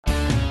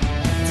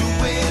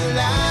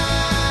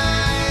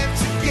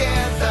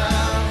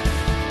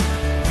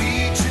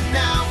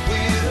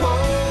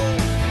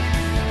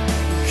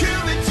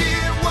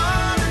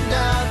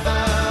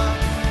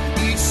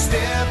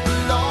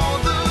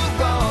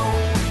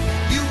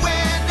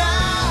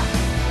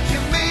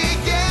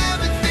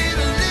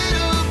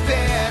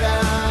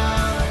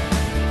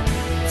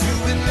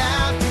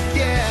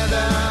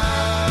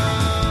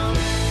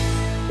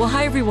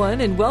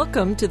everyone, and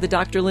welcome to the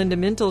Dr. Linda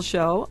Mintle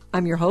Show.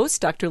 I'm your host,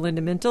 Dr.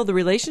 Linda Mintle, the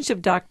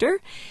relationship doctor,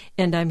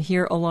 and I'm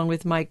here along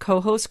with my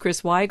co-host,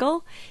 Chris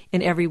Weigel.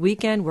 And every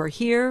weekend, we're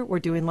here, we're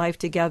doing life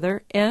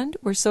together, and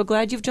we're so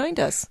glad you've joined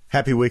us.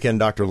 Happy weekend,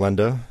 Dr.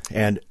 Linda.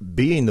 And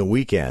being the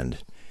weekend,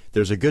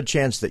 there's a good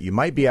chance that you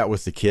might be out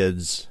with the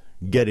kids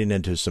getting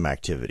into some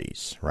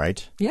activities,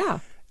 right? Yeah.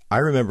 I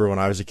remember when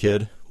I was a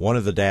kid, one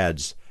of the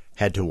dads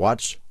had to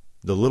watch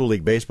the Little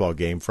League baseball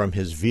game from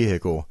his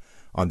vehicle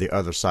on the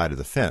other side of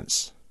the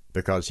fence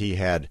because he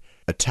had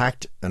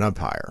attacked an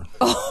umpire.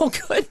 Oh,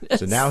 goodness.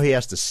 So now he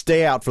has to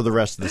stay out for the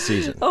rest of the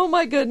season. Oh,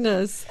 my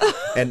goodness.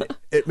 And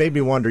it made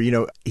me wonder,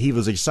 he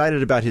was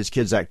excited about his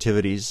kids'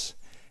 activities,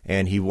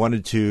 and he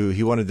wanted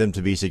them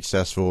to be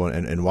successful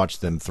and watch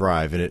them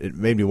thrive. And it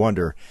made me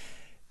wonder,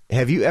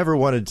 have you ever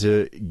wanted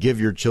to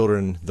give your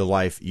children the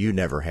life you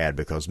never had?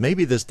 Because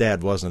maybe this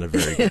dad wasn't a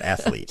very good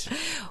athlete.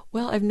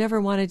 Well, I've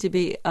never wanted to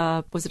be,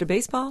 was it a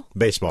baseball?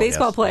 Baseball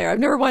yes. Player. I've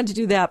never wanted to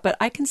do that, but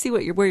I can see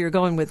where you're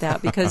going with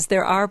that, because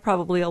there are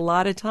probably a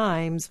lot of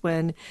times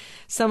when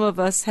some of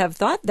us have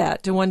thought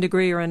that to one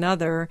degree or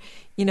another.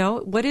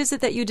 What is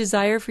it that you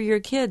desire for your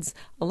kids?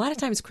 A lot of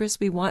times, Chris,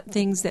 we want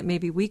things that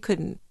maybe we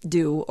couldn't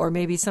do, or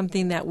maybe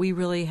something that we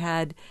really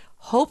had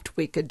hoped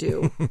we could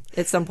do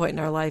at some point in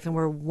our life, and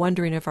we're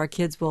wondering if our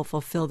kids will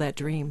fulfill that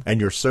dream. And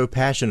you're so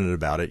passionate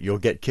about it, you'll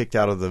get kicked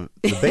out of the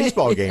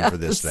baseball game for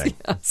this thing.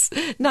 Yes.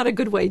 Not a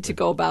good way to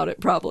go about it,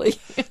 probably.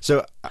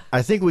 So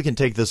I think we can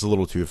take this a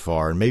little too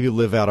far and maybe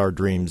live out our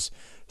dreams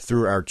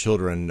through our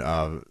children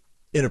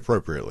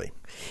inappropriately.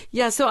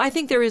 Yeah, so I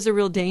think there is a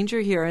real danger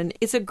here, and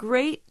it's a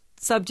great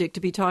subject to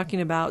be talking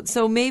about.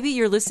 So maybe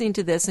you're listening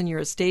to this and you're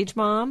a stage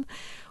mom,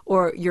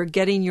 or you're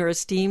getting your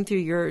esteem through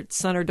your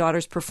son or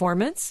daughter's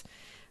performance.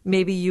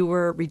 Maybe you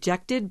were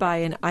rejected by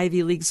an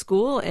Ivy League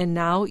school and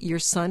now your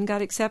son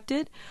got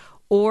accepted.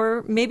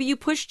 Or maybe you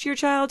pushed your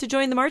child to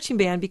join the marching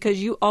band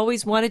because you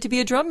always wanted to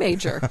be a drum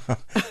major.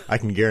 I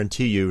can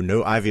guarantee you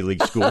no Ivy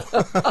League school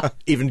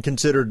even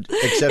considered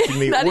accepting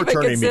me or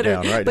turning me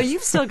down. Right? But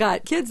you've still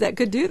got kids that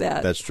could do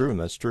that. That's true.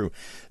 That's true.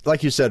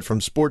 Like you said,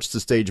 from sports to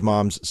stage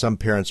moms, some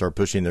parents are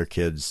pushing their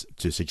kids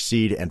to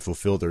succeed and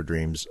fulfill their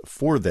dreams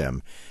for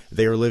them.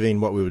 They are living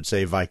what we would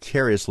say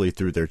vicariously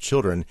through their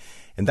children.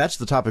 And that's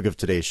the topic of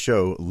today's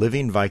show,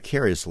 living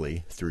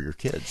vicariously through your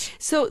kids.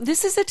 So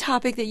this is a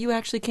topic that you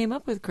actually came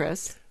up with,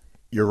 Chris.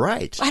 You're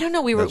right. I don't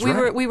know. We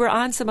were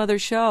on some other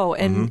show,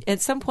 and at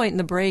some point in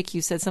the break,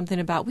 you said something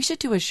about we should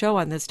do a show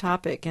on this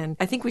topic, and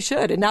I think we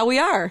should, and now we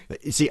are.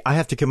 You see, I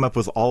have to come up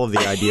with all of the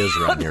ideas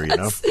around here,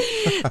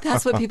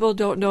 That's what people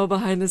don't know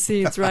behind the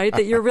scenes, right?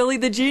 That you're really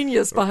the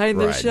genius behind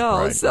the show.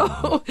 Right.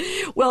 So,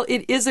 well,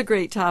 it is a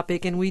great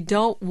topic, and we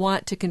don't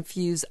want to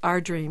confuse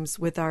our dreams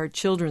with our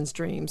children's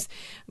dreams.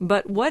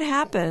 But what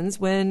happens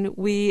when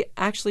we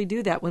actually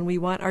do that, when we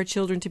want our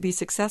children to be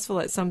successful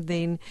at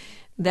something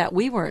that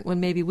we weren't when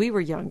maybe we were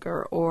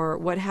younger? Or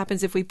what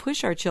happens if we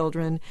push our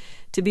children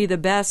to be the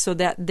best so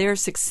that their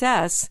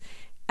success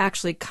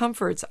actually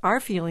comforts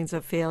our feelings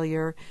of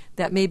failure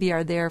that maybe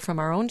are there from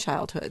our own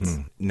childhoods?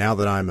 Now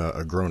that I'm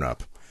a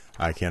grown-up,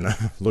 I can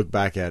look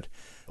back at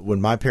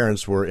when my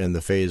parents were in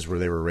the phase where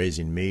they were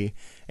raising me,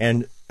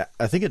 and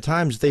I think at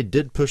times they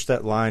did push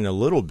that line a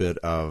little bit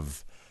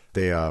of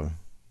they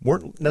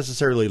weren't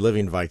necessarily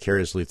living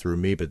vicariously through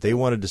me, but they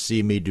wanted to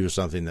see me do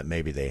something that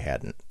maybe they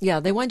hadn't. Yeah,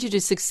 they want you to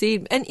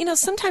succeed. And,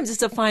 sometimes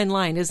it's a fine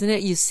line, isn't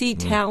it? You see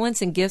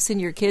talents and gifts in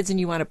your kids and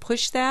you want to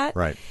push that.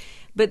 Right.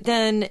 But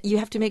then you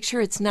have to make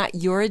sure it's not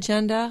your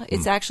agenda.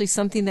 It's actually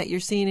something that you're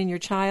seeing in your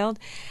child.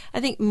 I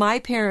think my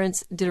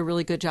parents did a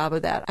really good job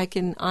of that. I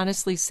can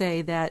honestly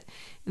say that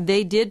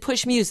they did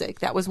push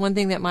music. That was one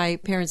thing that my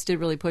parents did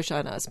really push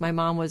on us. My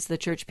mom was the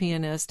church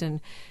pianist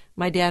and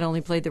my dad only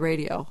played the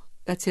radio.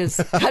 That's his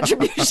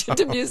contribution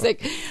to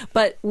music.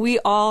 But we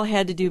all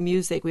had to do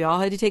music. We all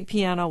had to take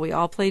piano. We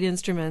all played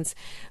instruments.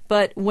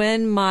 But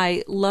when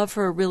my love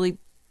for really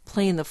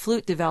playing the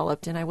flute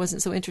developed and I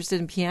wasn't so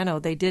interested in piano,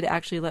 they did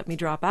actually let me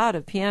drop out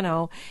of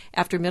piano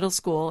after middle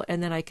school.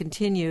 And then I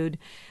continued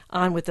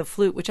on with the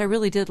flute, which I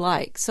really did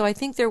like. So I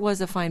think there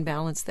was a fine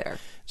balance there.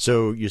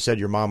 So you said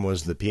your mom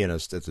was the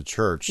pianist at the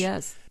church.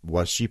 Yes.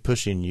 Was she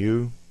pushing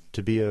you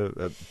to be a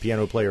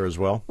piano player as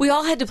well? We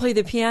all had to play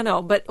the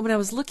piano, but when I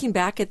was looking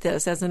back at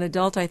this as an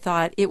adult, I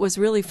thought it was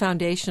really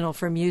foundational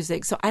for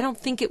music. So I don't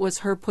think it was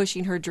her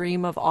pushing her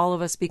dream of all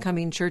of us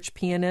becoming church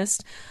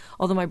pianists,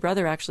 although my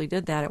brother actually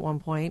did that at one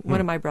point, one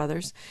of my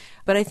brothers.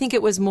 But I think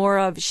it was more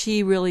of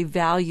she really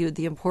valued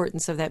the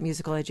importance of that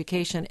musical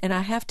education. And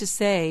I have to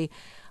say,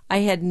 I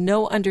had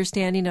no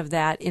understanding of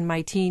that in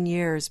my teen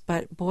years,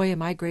 but boy,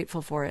 am I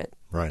grateful for it.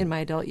 Right. In my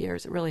adult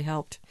years. It really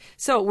helped.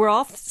 So we're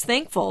all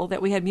thankful that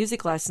we had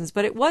music lessons,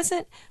 but it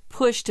wasn't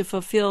pushed to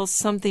fulfill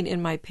something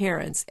in my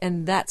parents,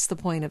 and that's the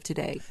point of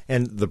today.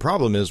 And the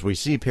problem is we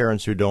see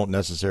parents who don't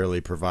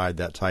necessarily provide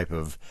that type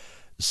of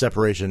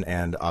separation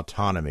and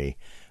autonomy.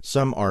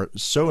 Some are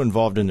so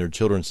involved in their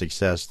children's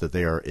success that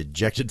they are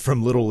ejected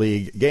from Little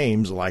League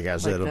games, like I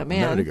said a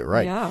minute ago,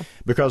 right? Yeah.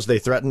 Because they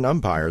threaten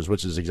umpires,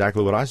 which is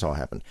exactly what I saw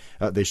happen.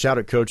 They shout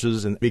at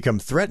coaches and become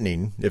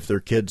threatening if their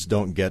kids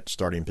don't get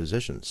starting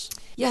positions.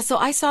 Yeah, so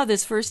I saw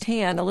this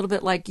firsthand, a little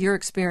bit like your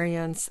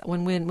experience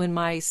when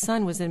my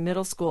son was in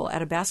middle school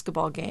at a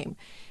basketball game.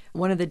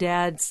 One of the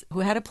dads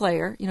who had a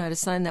player, had a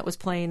son that was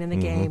playing in the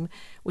game,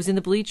 was in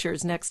the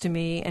bleachers next to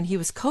me, and he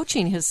was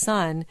coaching his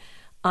son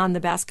on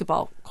the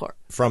basketball court.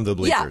 From the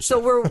bleachers. Yeah, so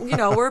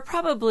we're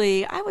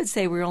probably, I would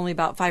say we're only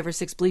about 5 or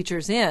 6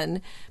 bleachers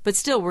in, but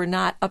still we're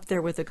not up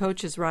there with the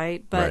coaches,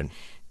 right? But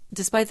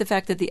despite the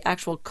fact that the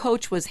actual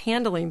coach was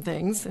handling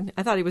things, and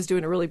I thought he was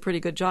doing a really pretty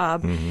good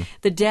job,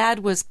 the dad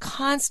was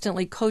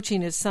constantly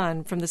coaching his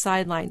son from the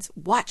sidelines.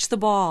 Watch the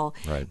ball.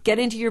 Right. Get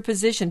into your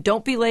position.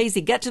 Don't be lazy.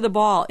 Get to the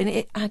ball.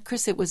 And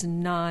Chris, it was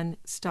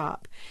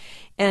nonstop.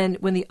 And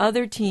when the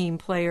other team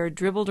player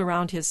dribbled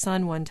around his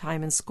son one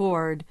time and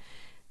scored,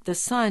 the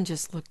son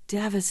just looked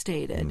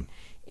devastated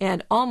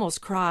and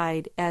almost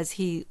cried as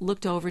he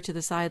looked over to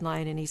the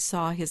sideline and he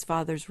saw his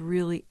father's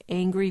really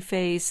angry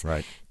face,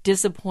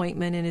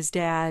 disappointment in his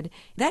dad.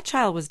 That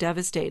child was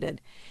devastated.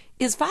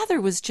 His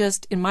father was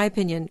just, in my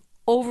opinion,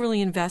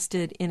 overly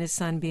invested in his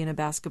son being a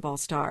basketball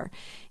star.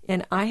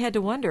 And I had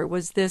to wonder,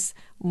 was this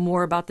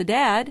more about the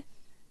dad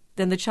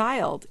than the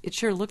child? It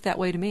sure looked that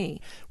way to me.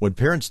 When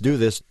parents do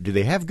this, do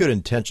they have good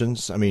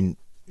intentions? I mean,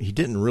 he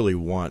didn't really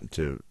want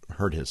to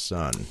hurt his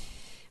son.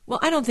 Well,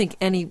 I don't think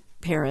any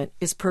parent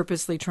is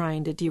purposely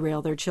trying to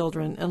derail their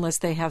children unless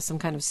they have some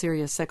kind of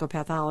serious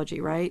psychopathology,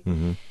 right?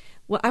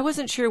 Well, I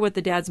wasn't sure what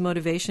the dad's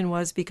motivation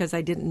was because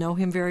I didn't know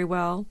him very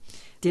well.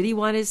 Did he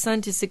want his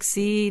son to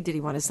succeed? Did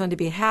he want his son to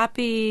be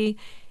happy?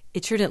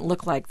 It sure didn't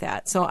look like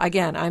that. So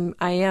again,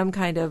 I am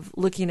kind of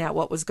looking at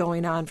what was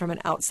going on from an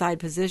outside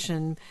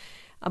position.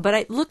 But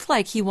it looked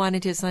like he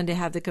wanted his son to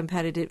have the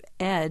competitive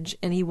edge,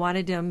 and he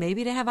wanted him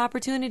maybe to have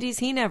opportunities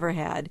he never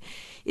had.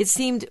 It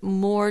seemed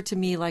more to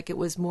me like it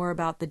was more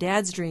about the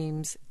dad's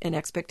dreams and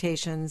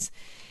expectations,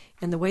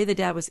 and the way the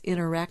dad was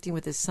interacting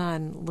with his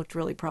son looked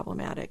really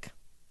problematic.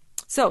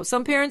 So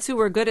some parents who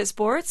were good at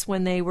sports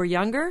when they were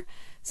younger,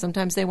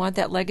 sometimes they want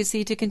that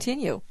legacy to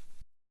continue.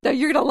 Now,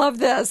 you're going to love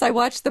this. I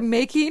watched the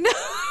making,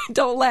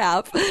 don't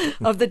laugh,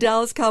 of the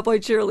Dallas Cowboy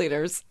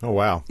cheerleaders. Oh,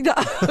 wow.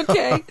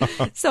 Okay.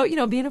 So,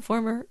 being a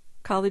former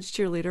college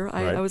cheerleader,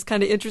 I was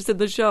kind of interested in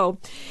the show.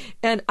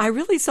 And I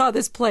really saw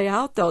this play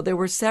out, though. There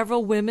were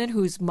several women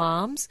whose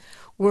moms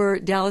were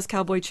Dallas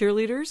Cowboy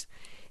cheerleaders.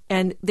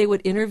 And they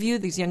would interview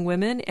these young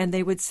women, and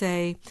they would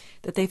say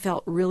that they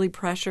felt really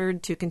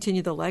pressured to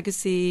continue the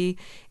legacy.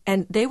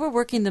 And they were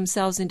working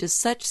themselves into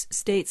such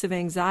states of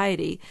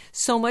anxiety,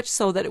 so much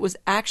so that it was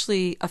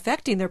actually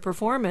affecting their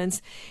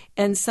performance.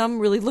 And some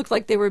really looked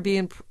like they were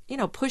being,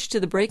 pushed to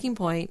the breaking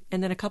point,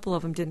 and then a couple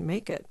of them didn't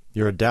make it.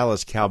 You're a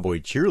Dallas Cowboy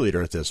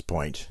cheerleader at this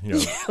point.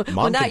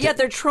 Well, not yet.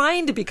 They're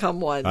trying to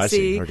become one. I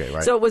see. Okay,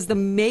 right. So it was the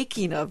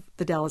making of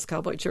the Dallas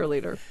Cowboy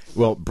cheerleader.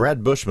 Well,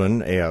 Brad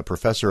Bushman, a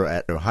professor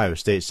at Ohio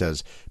State,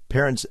 says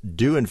parents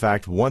do, in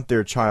fact, want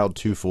their child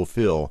to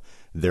fulfill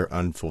their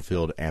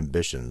unfulfilled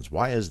ambitions.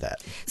 Why is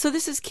that? So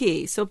this is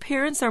key. So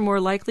parents are more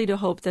likely to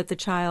hope that the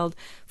child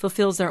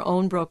fulfills their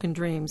own broken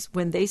dreams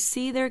when they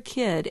see their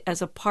kid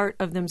as a part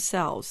of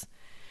themselves.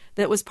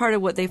 That was part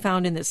of what they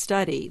found in this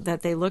study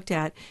that they looked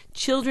at.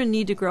 Children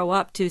need to grow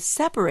up to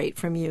separate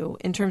from you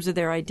in terms of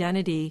their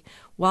identity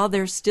while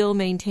they're still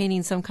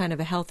maintaining some kind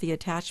of a healthy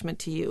attachment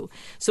to you.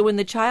 So when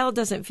the child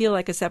doesn't feel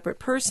like a separate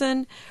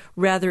person,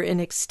 rather an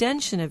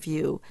extension of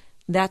you,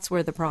 that's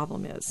where the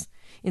problem is.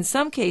 In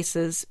some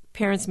cases,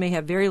 parents may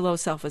have very low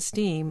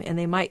self-esteem, and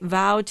they might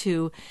vow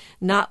to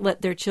not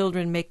let their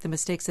children make the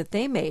mistakes that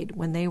they made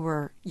when they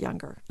were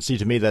younger. See,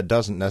 to me, that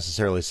doesn't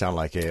necessarily sound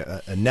like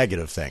a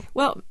negative thing.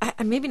 Well,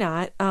 maybe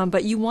not,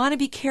 but you want to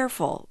be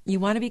careful. You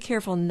want to be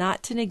careful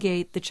not to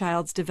negate the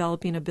child's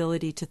developing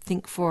ability to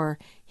think for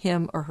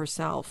him or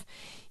herself.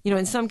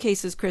 In some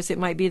cases, Chris, it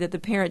might be that the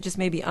parent just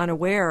may be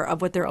unaware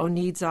of what their own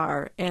needs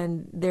are,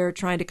 and they're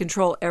trying to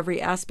control every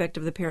aspect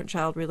of the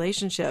parent-child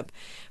relationship.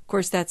 Of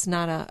course, that's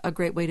not a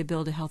great way to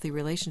build a healthy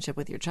relationship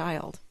with your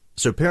child.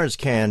 So parents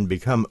can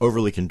become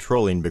overly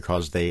controlling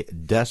because they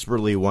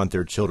desperately want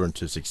their children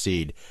to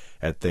succeed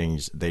at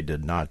things they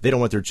did not. They don't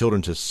want their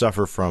children to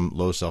suffer from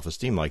low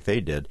self-esteem like they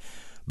did.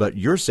 But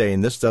you're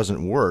saying this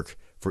doesn't work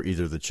for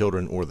either the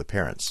children or the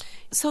parents.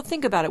 So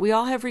think about it. We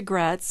all have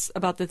regrets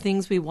about the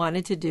things we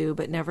wanted to do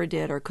but never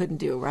did or couldn't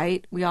do,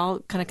 right? We all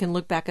kind of can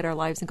look back at our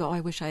lives and go, oh, I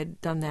wish I had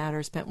done that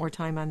or spent more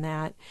time on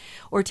that,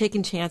 or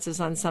taken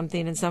chances on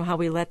something, and somehow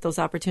we let those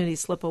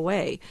opportunities slip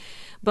away.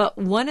 But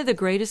one of the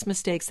greatest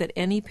mistakes that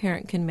any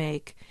parent can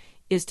make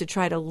is to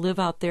try to live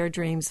out their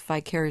dreams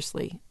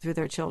vicariously through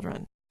their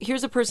children.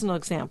 Here's a personal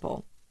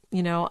example.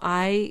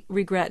 I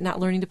regret not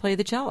learning to play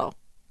the cello.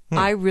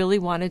 I really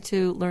wanted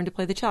to learn to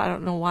play the cello. I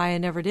don't know why I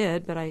never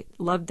did, but I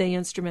loved the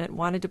instrument,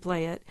 wanted to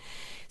play it.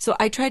 So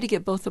I tried to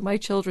get both of my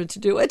children to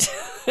do it,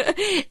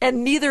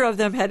 and neither of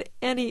them had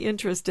any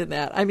interest in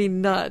that. I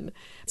mean, none.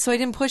 So I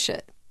didn't push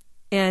it.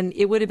 And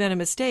it would have been a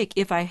mistake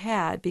if I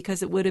had,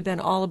 because it would have been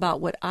all about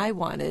what I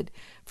wanted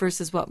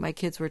versus what my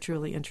kids were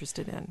truly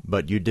interested in.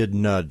 But you did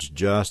nudge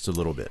just a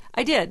little bit.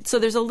 I did. So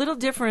there's a little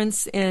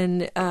difference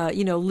in,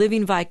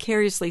 living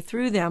vicariously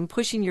through them,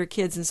 pushing your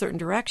kids in certain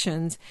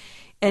directions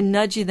and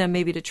nudging them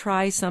maybe to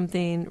try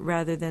something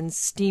rather than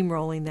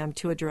steamrolling them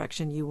to a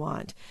direction you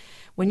want.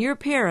 When you're a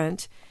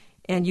parent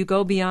and you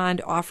go beyond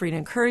offering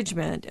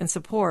encouragement and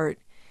support,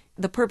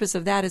 the purpose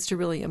of that is to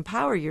really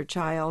empower your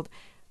child.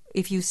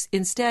 If you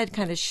instead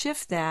kind of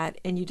shift that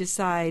and you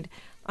decide,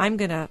 I'm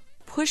going to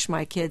push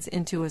my kids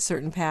into a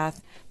certain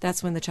path,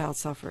 that's when the child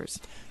suffers.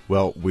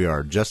 Well, we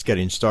are just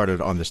getting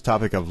started on this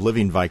topic of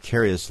living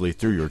vicariously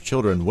through your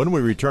children. When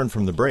we return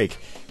from the break,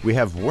 we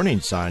have warning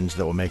signs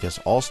that will make us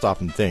all stop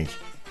and think,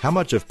 how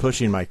much of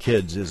pushing my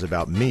kids is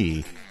about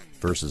me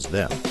versus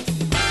them?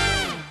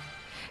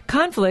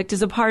 Conflict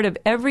is a part of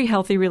every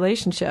healthy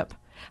relationship.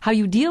 How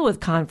you deal with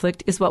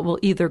conflict is what will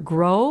either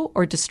grow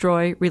or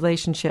destroy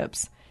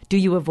relationships. Do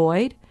you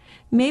avoid?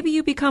 Maybe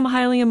you become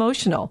highly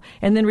emotional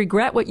and then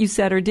regret what you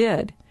said or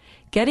did.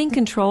 Getting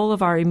control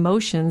of our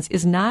emotions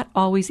is not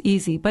always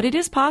easy, but it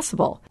is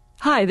possible.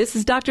 Hi, this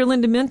is Dr.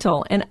 Linda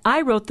Mintle, and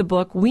I wrote the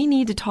book We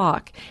Need to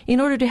Talk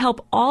in order to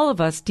help all of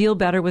us deal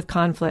better with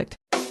conflict.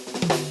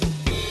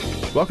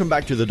 Welcome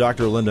back to the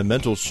Dr. Linda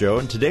Mintle Show,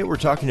 and today we're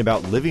talking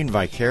about living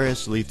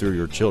vicariously through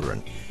your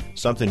children,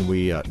 something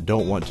we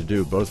don't want to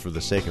do both for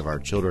the sake of our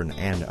children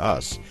and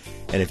us.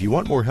 And if you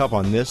want more help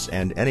on this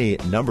and any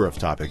number of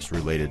topics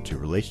related to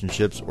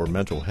relationships or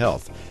mental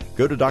health,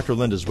 go to Dr.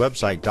 Linda's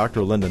website,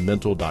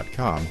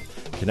 drlindamintle.com,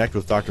 connect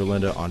with Dr.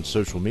 Linda on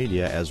social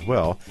media as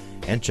well,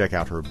 and check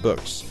out her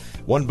books.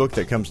 One book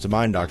that comes to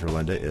mind, Dr.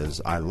 Linda,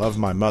 is I Love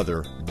My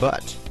Mother,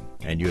 But...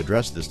 And you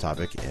address this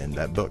topic in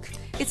that book.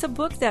 It's a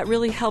book that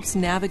really helps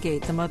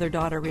navigate the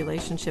mother-daughter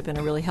relationship in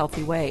a really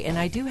healthy way. And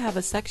I do have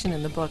a section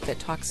in the book that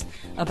talks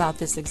about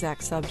this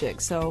exact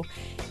subject. So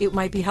it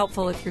might be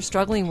helpful if you're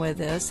struggling with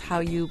this, how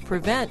you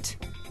prevent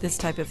this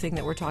type of thing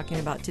that we're talking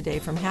about today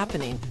from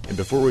happening. And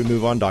before we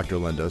move on, Dr.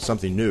 Linda,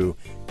 something new,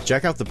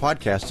 check out the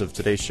podcast of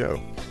today's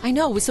show. I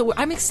know. So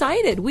I'm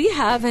excited. We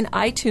have an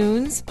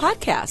iTunes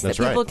podcast that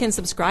people can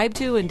subscribe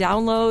to and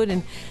download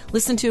and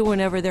listen to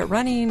whenever they're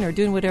running or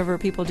doing whatever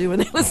people do when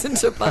they listen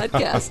to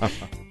podcasts.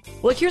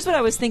 Well, here's what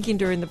I was thinking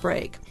during the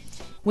break.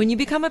 When you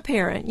become a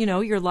parent,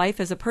 your life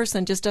as a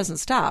person just doesn't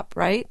stop,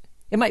 right?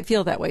 It might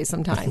feel that way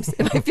sometimes.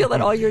 It might feel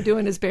that all you're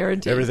doing is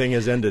parenting. Everything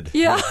has ended.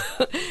 Yeah.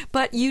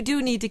 But you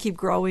do need to keep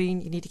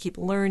growing. You need to keep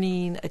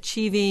learning,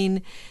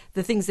 achieving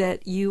the things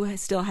that you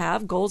still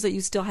have, goals that you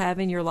still have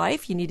in your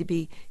life. You need to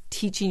be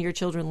teaching your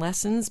children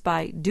lessons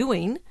by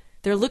doing.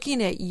 They're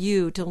looking at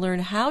you to learn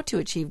how to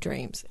achieve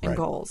dreams and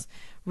goals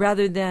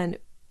rather than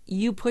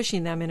you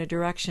pushing them in a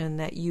direction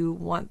that you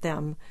want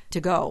them to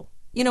go.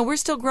 We're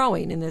still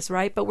growing in this,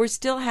 right? But we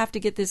still have to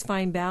get this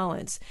fine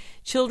balance.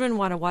 Children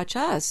want to watch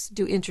us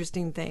do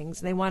interesting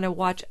things. They want to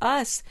watch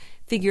us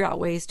figure out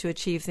ways to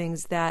achieve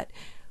things that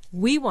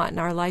we want in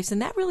our lives. And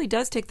that really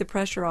does take the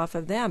pressure off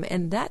of them.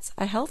 And that's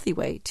a healthy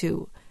way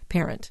to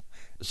parent.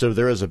 So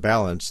there is a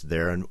balance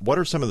there. And what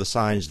are some of the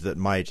signs that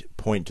might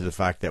point to the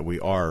fact that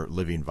we are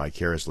living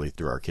vicariously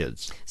through our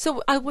kids?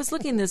 So I was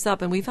looking this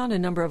up, and we found a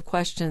number of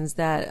questions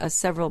that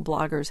several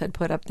bloggers had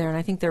put up there, and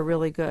I think they're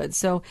really good.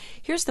 So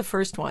here's the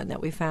first one that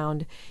we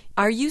found.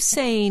 Are you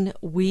saying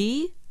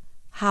we,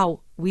 how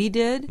we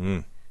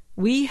did?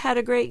 We had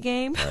a great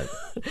game. Right.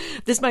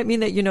 This might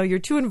mean that, you're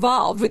too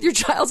involved with your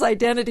child's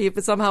identity if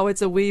somehow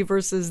it's a we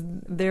versus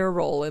their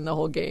role in the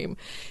whole game.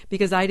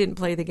 Because I didn't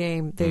play the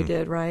game, they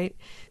did, right?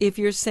 If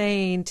you're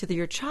saying to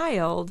your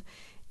child,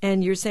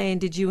 and you're saying,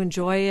 did you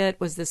enjoy it?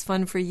 Was this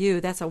fun for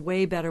you? That's a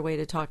way better way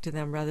to talk to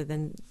them rather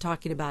than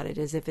talking about it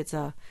as if it's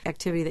a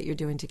activity that you're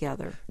doing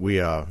together.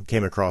 We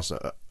came across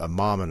a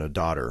mom and a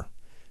daughter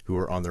who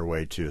were on their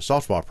way to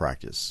softball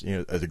practice,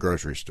 at the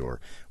grocery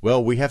store.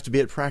 Well, we have to be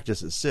at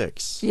practice at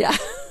 6. Yeah.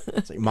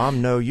 It's like,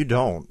 Mom, no, you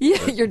don't.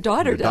 Yeah, your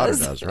daughter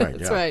does. Your daughter does, right.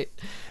 That's right.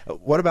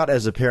 What about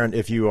as a parent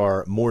if you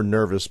are more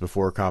nervous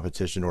before a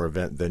competition or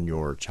event than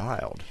your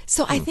child?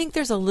 So I think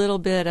there's a little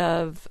bit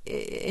of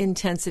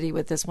intensity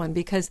with this one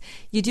because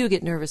you do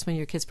get nervous when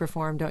your kids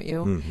perform, don't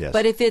you? Yes.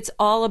 But if it's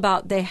all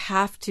about they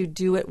have to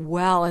do it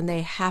well and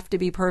they have to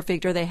be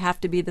perfect or they have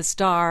to be the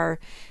star,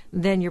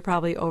 then you're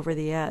probably over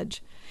the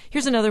edge.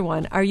 Here's another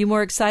one. Are you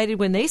more excited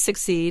when they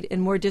succeed and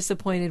more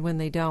disappointed when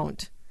they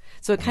don't?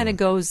 So it kind of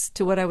goes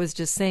to what I was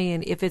just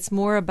saying. If it's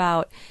more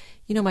about,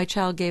 my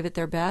child gave it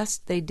their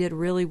best, they did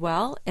really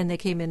well, and they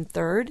came in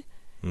third,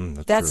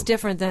 that's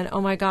different than,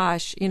 oh my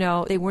gosh,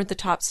 they weren't the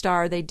top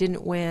star, they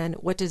didn't win.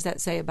 What does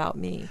that say about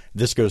me?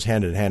 This goes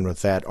hand in hand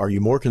with that. Are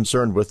you more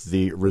concerned with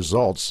the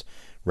results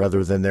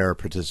rather than their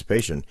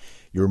participation?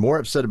 You're more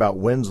upset about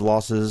wins,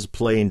 losses,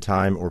 playing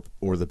time,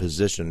 or the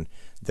position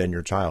than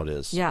your child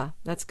is. Yeah,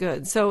 that's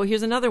good. So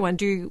here's another one.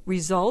 Do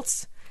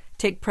results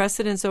take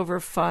precedence over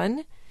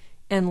fun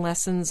and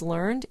lessons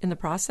learned in the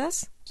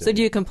process? So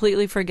do you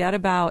completely forget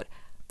about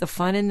the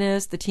fun in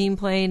this, the team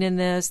playing in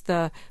this,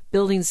 the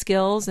building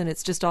skills, and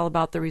it's just all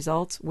about the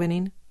results,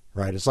 winning?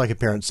 Right. It's like a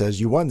parent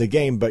says, you won the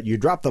game, but you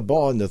dropped the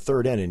ball in the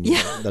third inning,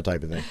 that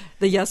type of thing.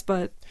 The yes,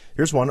 but.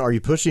 Here's one. Are you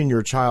pushing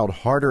your child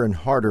harder and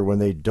harder when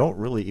they don't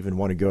really even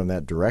want to go in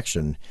that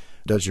direction?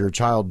 Does your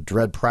child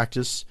dread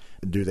practice?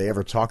 Do they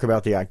ever talk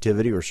about the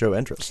activity or show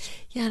interest?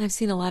 Yeah, and I've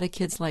seen a lot of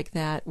kids like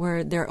that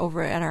where they're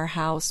over at our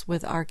house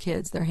with our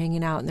kids. They're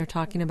hanging out and they're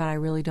talking about, I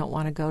really don't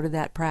want to go to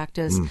that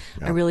practice.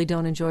 I really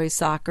don't enjoy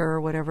soccer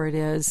or whatever it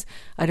is.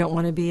 I don't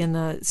want to be in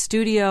the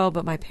studio,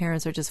 but my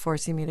parents are just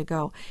forcing me to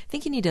go. I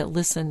think you need to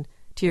listen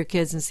to your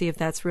kids and see if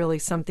that's really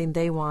something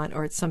they want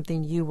or it's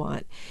something you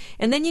want.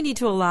 And then you need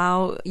to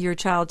allow your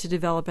child to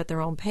develop at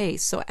their own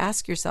pace. So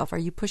ask yourself, are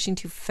you pushing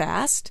too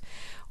fast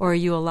or are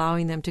you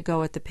allowing them to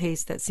go at the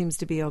pace that seems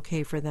to be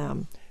okay for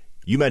them?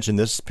 You mentioned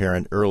this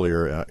parent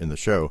earlier in the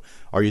show.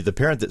 Are you the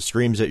parent that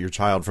screams at your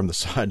child from the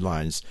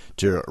sidelines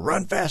to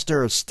run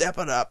faster, step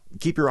it up,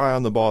 keep your eye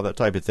on the ball, that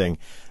type of thing?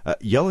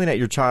 Yelling at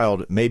your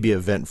child may be a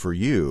vent for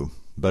you,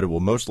 but it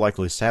will most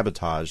likely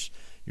sabotage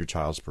your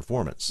child's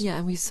performance. Yeah,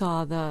 and we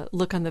saw the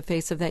look on the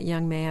face of that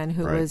young man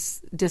who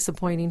was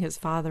disappointing his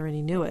father, and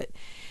he knew it.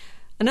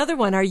 Another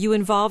one, are you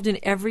involved in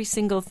every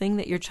single thing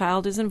that your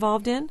child is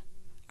involved in?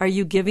 Are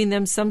you giving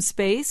them some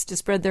space to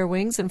spread their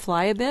wings and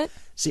fly a bit?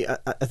 See,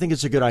 I think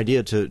it's a good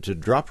idea to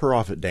drop her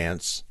off at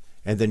dance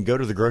and then go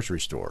to the grocery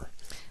store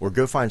or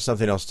go find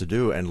something else to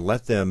do and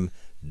let them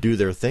do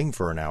their thing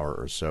for an hour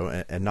or so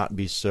and not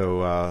be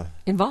so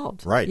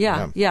involved. Right.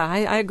 Yeah,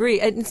 I agree.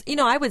 And,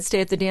 I would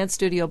stay at the dance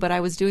studio, but I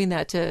was doing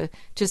that to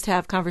just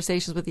have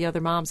conversations with the other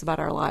moms about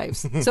our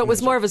lives. So it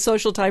was more of a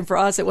social time for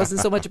us. It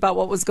wasn't so much about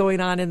what was going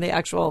on in the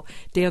actual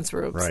dance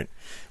rooms. Right.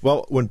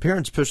 Well, when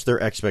parents push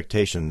their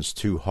expectations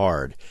too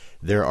hard,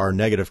 there are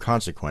negative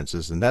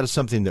consequences, and that is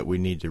something that we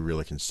need to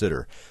really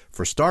consider.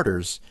 For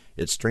starters,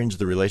 it strains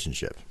the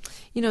relationship.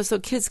 So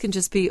kids can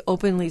just be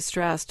openly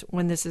stressed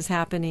when this is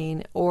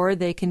happening, or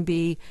they can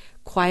be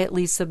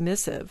quietly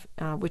submissive,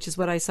 which is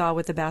what I saw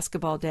with the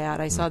basketball dad.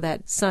 I saw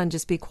that son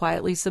just be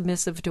quietly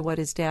submissive to what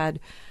his dad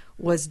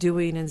was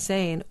doing and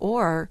saying,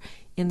 or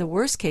in the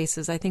worst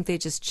cases, I think they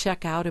just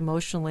check out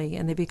emotionally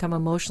and they become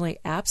emotionally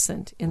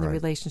absent in the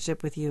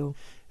relationship with you.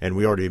 And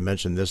we already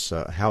mentioned this,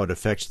 how it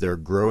affects their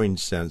growing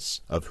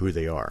sense of who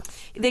they are.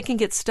 They can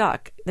get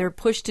stuck. They're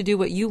pushed to do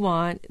what you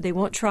want. They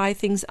won't try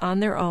things on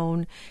their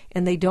own,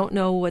 and they don't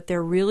know what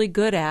they're really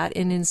good at.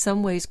 And in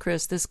some ways,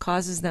 Chris, this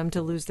causes them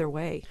to lose their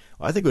way.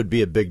 I think it would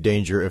be a big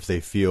danger if they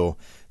feel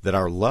that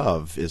our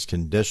love is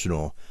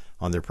conditional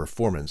on their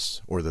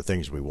performance or the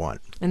things we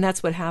want. And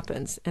that's what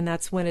happens. And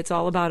that's when it's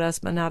all about us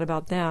but not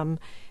about them.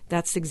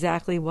 That's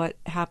exactly what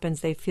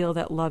happens. They feel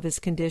that love is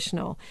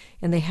conditional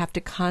and they have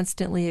to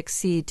constantly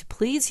exceed to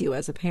please you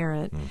as a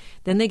parent.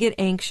 Then they get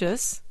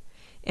anxious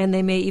and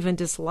they may even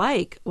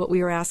dislike what we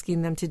are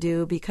asking them to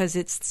do because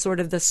it's sort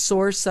of the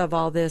source of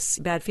all this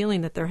bad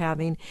feeling that they're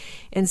having.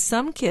 And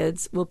some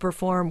kids will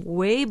perform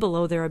way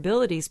below their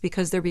abilities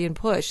because they're being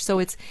pushed. So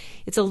it's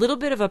a little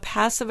bit of a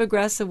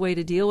passive-aggressive way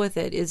to deal with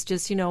it. Is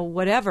just,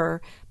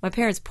 whatever, my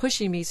parents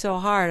pushing me so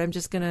hard, I'm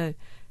just going to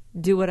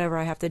do whatever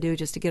I have to do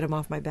just to get them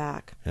off my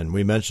back. And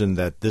we mentioned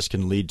that this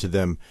can lead to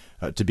them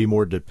to be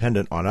more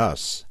dependent on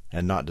us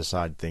and not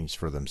decide things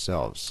for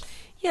themselves.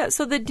 Yeah,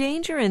 so the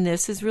danger in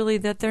this is really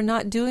that they're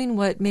not doing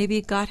what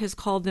maybe God has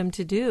called them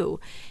to do.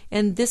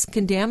 And this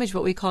can damage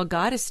what we call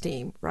God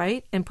esteem,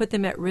 right? And put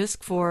them at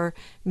risk for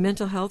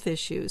mental health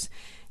issues.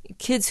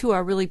 Kids who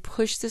are really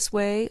pushed this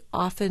way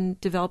often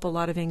develop a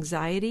lot of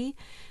anxiety.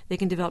 They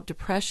can develop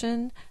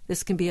depression.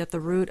 This can be at the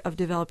root of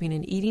developing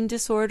an eating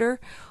disorder.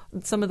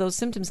 Some of those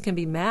symptoms can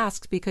be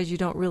masked because you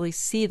don't really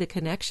see the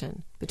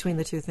connection between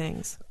the two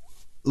things.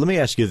 Let me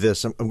ask you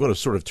this. I'm going to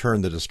sort of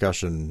turn the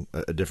discussion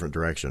a different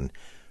direction.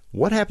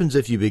 What happens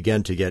if you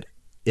begin to get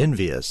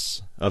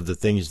envious of the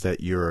things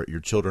that your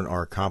children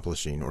are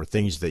accomplishing or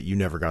things that you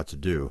never got to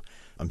do?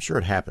 I'm sure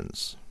it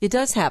happens. It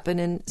does happen,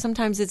 and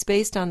sometimes it's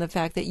based on the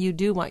fact that you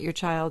do want your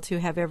child to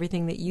have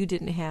everything that you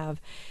didn't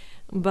have.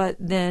 But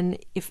then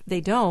if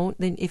they don't,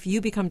 then if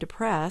you become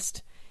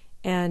depressed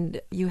and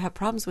you have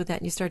problems with that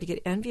and you start to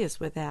get envious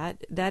with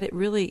that it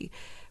really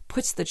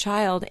puts the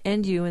child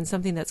and you in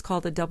something that's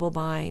called a double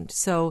bind.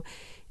 So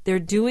they're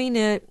doing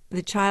it,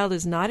 the child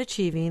is not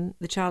achieving,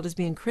 the child is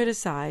being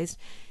criticized,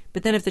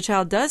 but then if the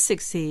child does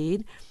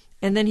succeed,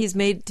 and then he's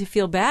made to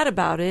feel bad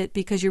about it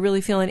because you're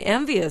really feeling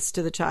envious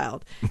to the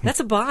child, that's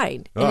a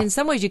bind. And in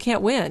some ways you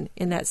can't win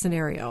in that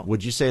scenario.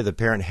 Would you say the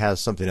parent has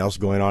something else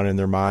going on in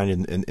their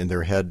mind, in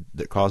their head,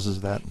 that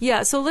causes that?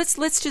 Yeah, so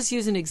let's just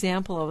use an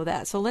example of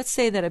that. So let's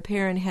say that a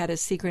parent had a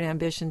secret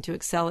ambition to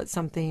excel at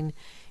something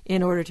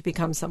in order to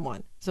become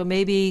someone. So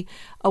maybe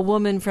a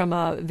woman from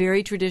a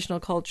very traditional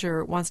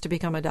culture wants to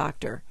become a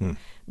doctor,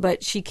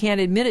 but she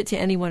can't admit it to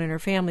anyone in her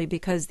family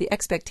because the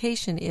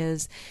expectation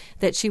is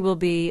that she will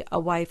be a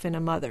wife and a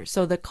mother.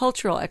 So the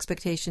cultural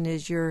expectation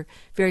is you're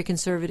very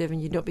conservative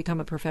and you don't become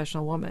a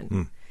professional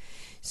woman.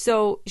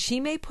 So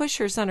she may push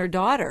her son or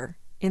daughter,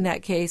 in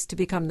that case, to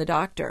become the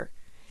doctor.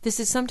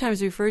 This is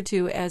sometimes referred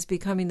to as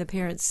becoming the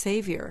parent's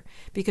savior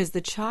because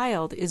the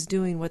child is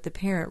doing what the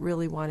parent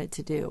really wanted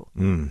to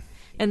do.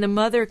 And the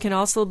mother can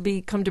also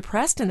become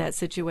depressed in that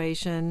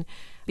situation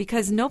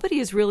because nobody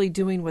is really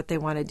doing what they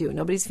want to do.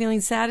 Nobody's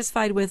feeling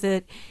satisfied with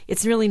it.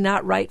 It's really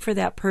not right for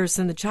that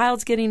person. The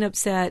child's getting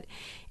upset.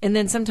 And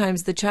then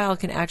sometimes the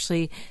child can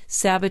actually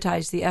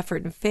sabotage the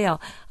effort and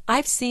fail.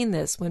 I've seen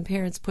this when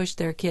parents push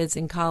their kids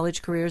in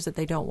college careers that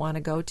they don't want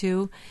to go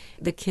to.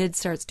 The kid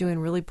starts doing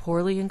really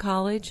poorly in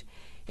college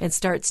and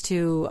starts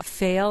to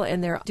fail,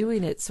 and they're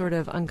doing it sort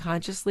of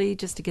unconsciously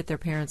just to get their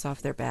parents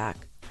off their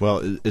back.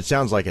 Well, it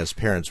sounds like as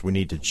parents we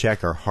need to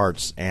check our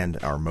hearts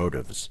and our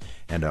motives.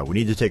 And we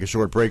need to take a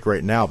short break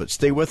right now, but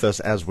stay with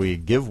us as we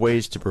give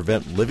ways to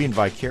prevent living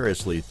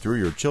vicariously through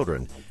your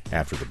children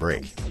after the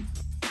break.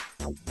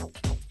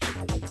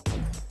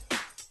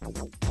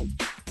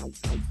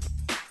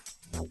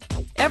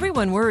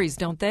 Everyone worries,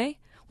 don't they?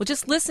 Well,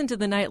 just listen to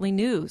the nightly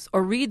news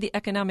or read the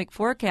economic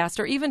forecast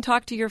or even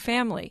talk to your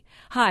family.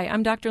 Hi,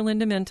 I'm Dr.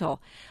 Linda Mintle.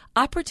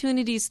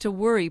 Opportunities to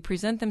worry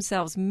present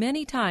themselves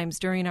many times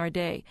during our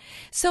day.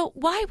 So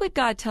why would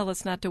God tell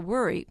us not to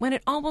worry when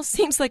it almost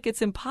seems like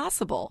it's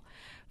impossible?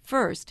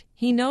 First,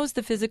 He knows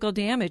the physical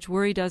damage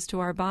worry does to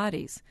our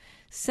bodies.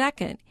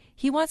 Second,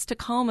 He wants to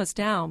calm us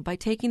down by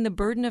taking the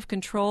burden of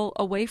control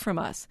away from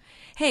us.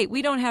 Hey,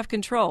 we don't have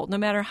control. No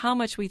matter how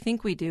much we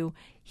think we do,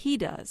 He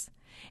does.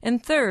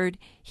 And third,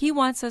 He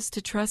wants us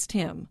to trust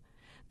Him.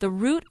 The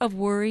root of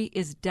worry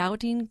is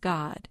doubting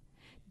God.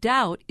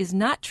 Doubt is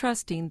not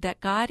trusting that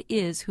God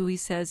is who He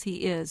says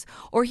He is,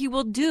 or He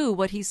will do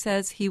what He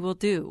says He will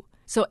do.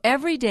 So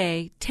every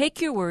day, take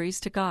your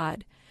worries to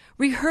God.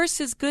 Rehearse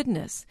His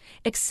goodness,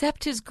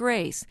 accept His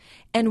grace,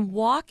 and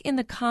walk in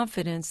the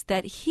confidence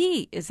that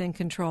He is in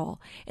control,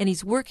 and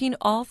He's working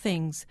all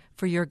things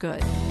for your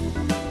good.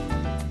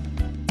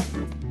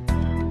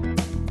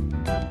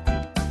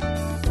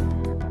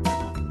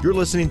 You're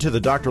listening to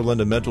the Dr.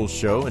 Linda Mintle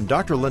Show, and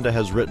Dr. Linda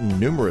has written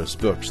numerous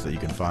books that you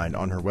can find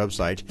on her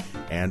website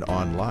and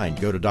online.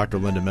 Go to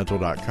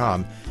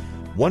drlindamintle.com.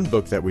 One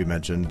book that we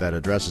mentioned that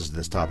addresses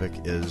this topic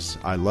is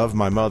I Love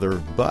My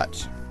Mother,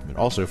 But. And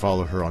also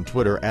follow her on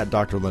Twitter at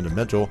Dr. Linda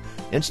Mintle,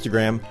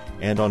 Instagram,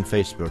 and on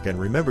Facebook. And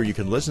remember, you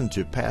can listen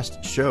to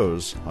past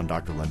shows on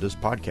Dr. Linda's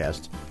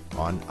podcast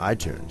on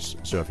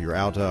iTunes. So if you're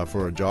out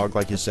for a jog,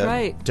 like you said,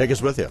 right, take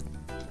us with you.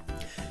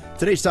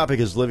 Today's topic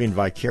is living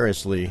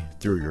vicariously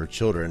through your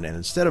children, and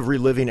instead of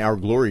reliving our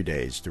glory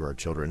days through our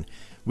children,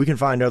 we can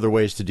find other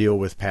ways to deal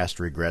with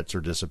past regrets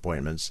or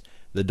disappointments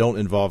that don't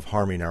involve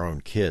harming our own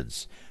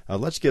kids.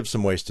 Let's give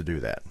some ways to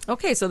do that.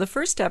 Okay, so the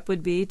first step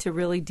would be to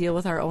really deal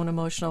with our own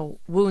emotional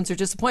wounds or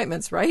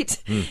disappointments,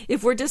 right?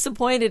 If we're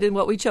disappointed in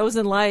what we chose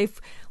in life,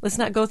 let's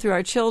not go through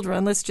our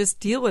children. Let's just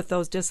deal with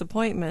those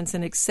disappointments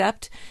and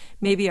accept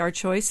maybe our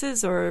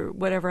choices or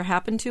whatever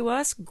happened to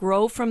us,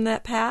 grow from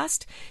that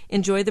past,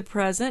 enjoy the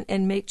present,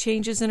 and make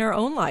changes in our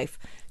own life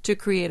to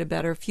create a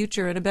better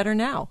future and a better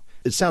now.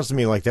 It sounds to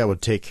me like that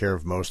would take care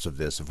of most of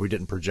this if we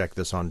didn't project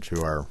this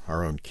onto our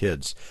own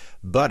kids.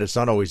 But it's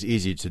not always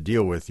easy to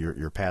deal with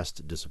your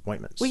past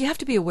disappointments. Well, you have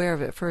to be aware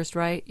of it first,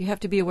 right? You have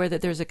to be aware that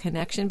there's a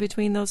connection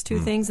between those two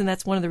things, and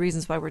that's one of the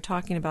reasons why we're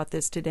talking about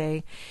this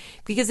today.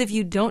 Because if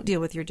you don't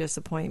deal with your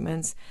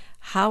disappointments,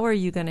 how are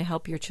you going to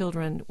help your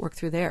children work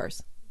through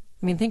theirs?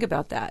 I mean, think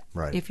about that.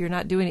 Right. If you're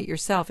not doing it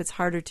yourself, it's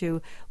harder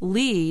to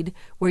lead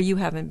where you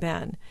haven't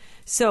been.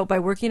 So by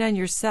working on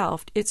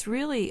yourself, it's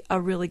really a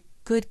really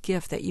good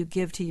gift that you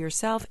give to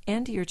yourself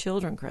and to your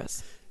children,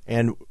 Chris.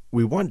 And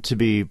we want to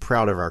be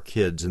proud of our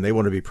kids, and they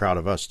want to be proud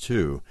of us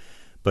too.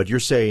 But you're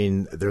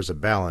saying there's a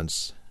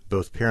balance.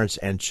 Both parents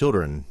and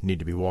children need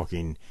to be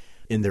walking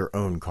in their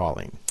own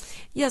calling.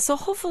 Yeah, so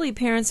hopefully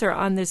parents are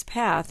on this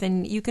path,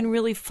 and you can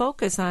really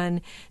focus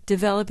on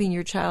developing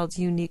your child's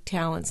unique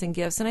talents and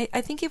gifts. And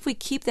I think if we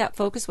keep that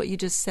focus, what you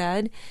just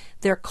said,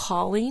 their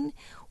calling,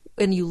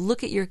 and you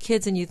look at your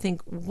kids and you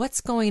think,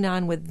 what's going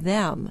on with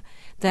them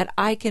that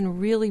I can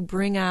really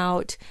bring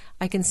out,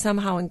 I can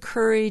somehow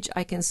encourage,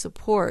 I can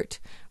support,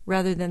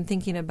 rather than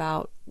thinking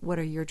about what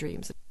are your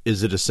dreams.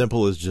 Is it as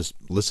simple as just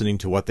listening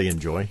to what they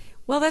enjoy?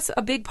 Well, that's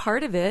a big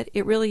part of it.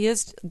 It really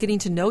is getting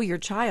to know your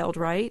child,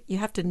 right? You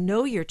have to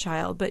know your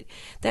child, but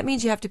that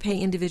means you have to pay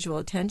individual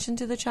attention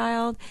to the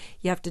child.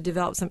 You have to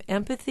develop some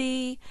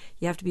empathy.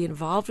 You have to be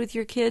involved with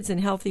your kids in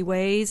healthy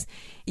ways.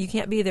 You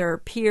can't be their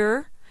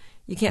peer.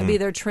 You can't be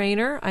their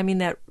trainer. I mean,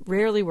 that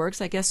rarely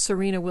works. I guess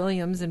Serena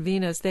Williams and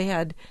Venus, they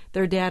had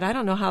their dad. I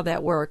don't know how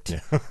that worked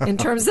in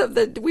terms of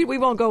we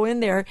won't go in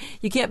there.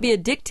 You can't be a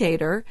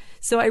dictator.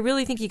 So I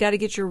really think you got to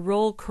get your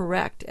role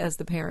correct as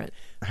the parent.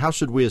 How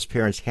should we as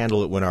parents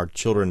handle it when our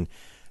children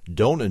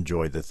don't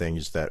enjoy the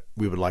things that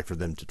we would like for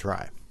them to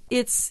try?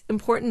 It's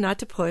important not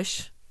to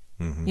push.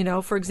 You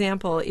know, for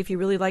example, if you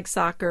really like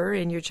soccer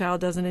and your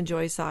child doesn't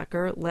enjoy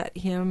soccer, let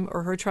him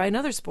or her try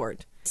another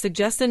sport.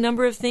 Suggest a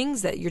number of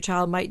things that your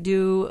child might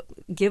do.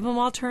 Give them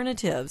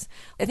alternatives.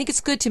 I think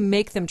it's good to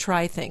make them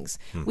try things.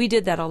 We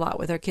did that a lot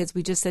with our kids.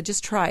 We just said,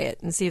 just try it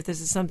and see if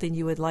this is something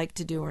you would like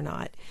to do or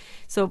not.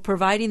 So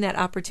providing that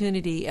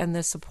opportunity and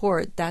the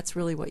support, that's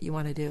really what you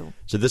want to do.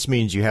 So this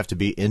means you have to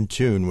be in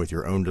tune with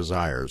your own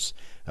desires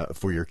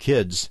for your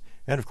kids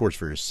and, of course,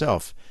 for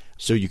yourself.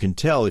 so you can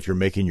tell if you're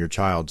making your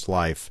child's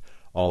life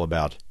all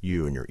about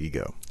you and your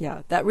ego.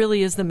 Yeah, that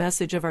really is the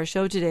message of our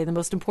show today. The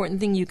most important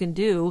thing you can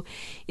do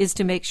is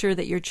to make sure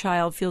that your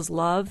child feels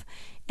love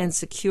and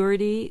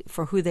security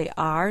for who they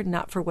are,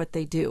 not for what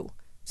they do.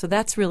 So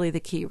that's really the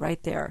key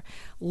right there.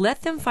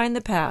 Let them find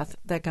the path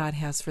that God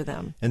has for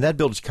them. And that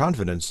builds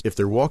confidence. If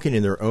they're walking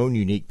in their own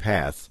unique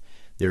path,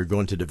 they're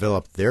going to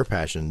develop their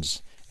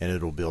passions, and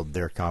it'll build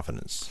their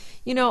confidence.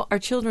 You know, our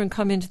children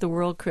come into the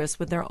world, Chris,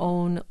 with their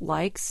own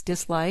likes,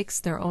 dislikes,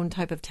 their own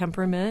type of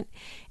temperament,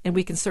 and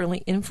we can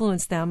certainly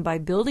influence them by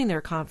building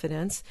their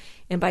confidence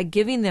and by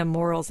giving them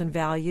morals and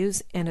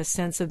values and a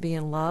sense of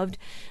being loved.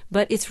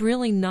 But it's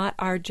really not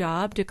our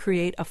job to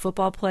create a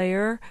football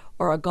player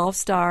or a golf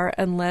star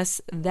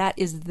unless that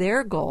is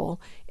their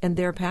goal and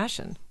their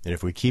passion. And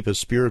if we keep a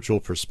spiritual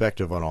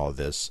perspective on all of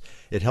this,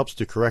 it helps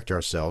to correct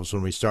ourselves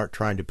when we start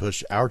trying to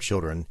push our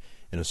children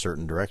in a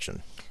certain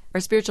direction. Our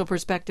spiritual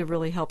perspective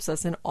really helps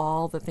us in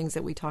all the things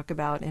that we talk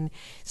about. And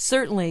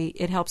certainly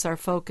it helps our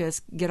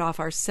focus get off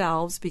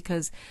ourselves,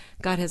 because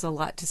God has a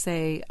lot to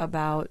say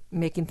about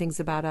making things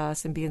about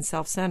us and being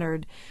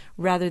self-centered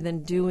rather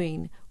than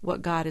doing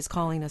what God is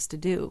calling us to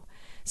do.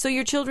 So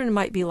your children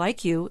might be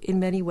like you in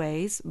many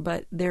ways,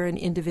 but they're an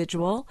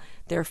individual.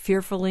 They're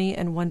fearfully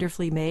and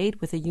wonderfully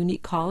made with a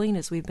unique calling,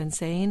 as we've been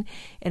saying,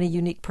 and a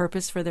unique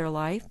purpose for their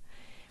life.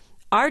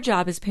 Our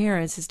job as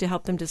parents is to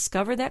help them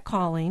discover that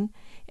calling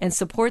and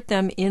support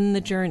them in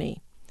the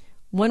journey.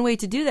 One way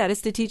to do that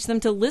is to teach them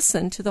to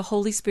listen to the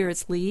Holy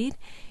Spirit's lead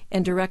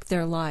and direct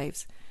their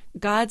lives.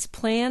 God's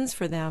plans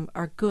for them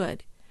are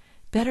good,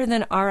 better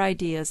than our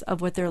ideas of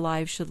what their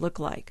lives should look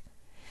like.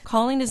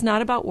 Calling is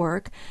not about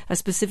work, a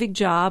specific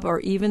job, or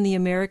even the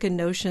American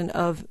notion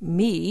of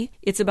me.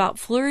 It's about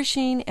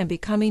flourishing and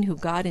becoming who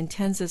God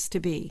intends us to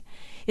be.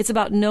 It's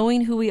about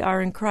knowing who we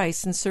are in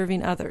Christ and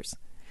serving others.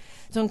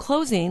 So in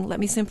closing, let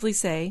me simply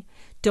say,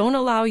 don't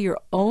allow your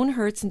own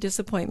hurts and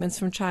disappointments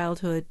from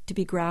childhood to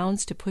be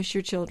grounds to push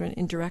your children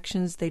in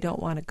directions they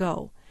don't want to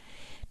go.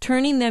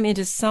 Turning them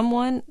into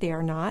someone they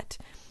are not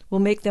will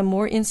make them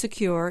more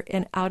insecure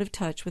and out of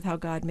touch with how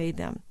God made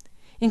them.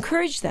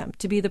 Encourage them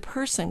to be the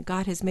person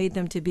God has made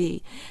them to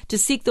be, to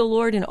seek the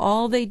Lord in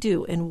all they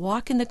do and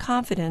walk in the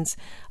confidence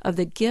of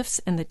the gifts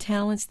and the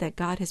talents that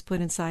God has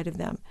put inside of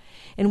them.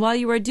 And while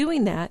you are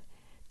doing that,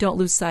 don't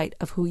lose sight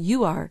of who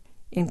you are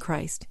in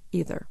Christ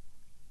either.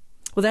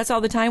 Well, that's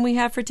all the time we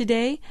have for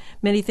today.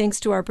 Many thanks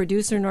to our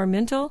producer, Norm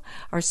Mintel,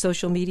 our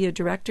social media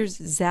directors,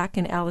 Zach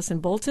and Allison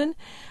Bolton,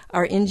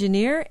 our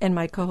engineer, and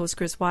my co-host,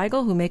 Chris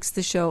Weigel, who makes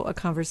the show a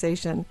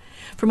conversation.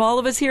 From all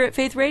of us here at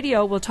Faith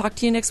Radio, we'll talk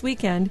to you next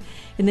weekend.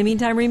 In the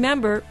meantime,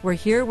 remember, we're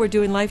here, we're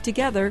doing life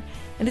together,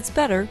 and it's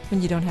better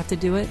when you don't have to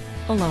do it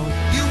alone.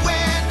 You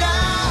and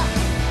I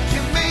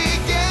can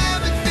make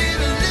everything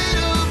a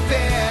little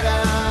better.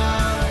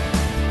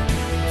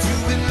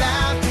 Doing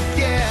life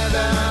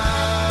together.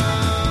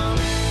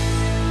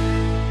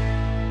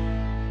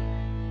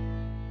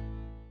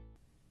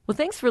 Well,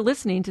 thanks for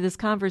listening to this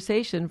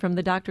conversation from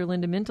the Dr.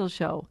 Linda Mintel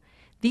Show.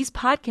 These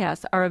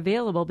podcasts are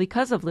available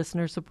because of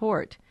listener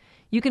support.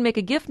 You can make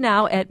a gift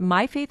now at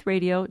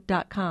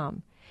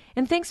myfaithradio.com.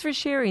 And thanks for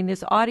sharing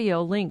this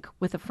audio link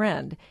with a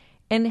friend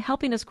and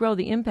helping us grow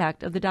the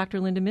impact of the Dr.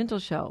 Linda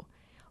Mintel Show.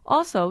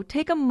 Also,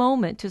 take a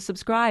moment to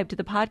subscribe to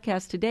the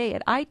podcast today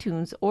at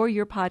iTunes or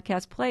your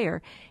podcast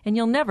player, and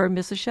you'll never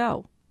miss a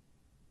show.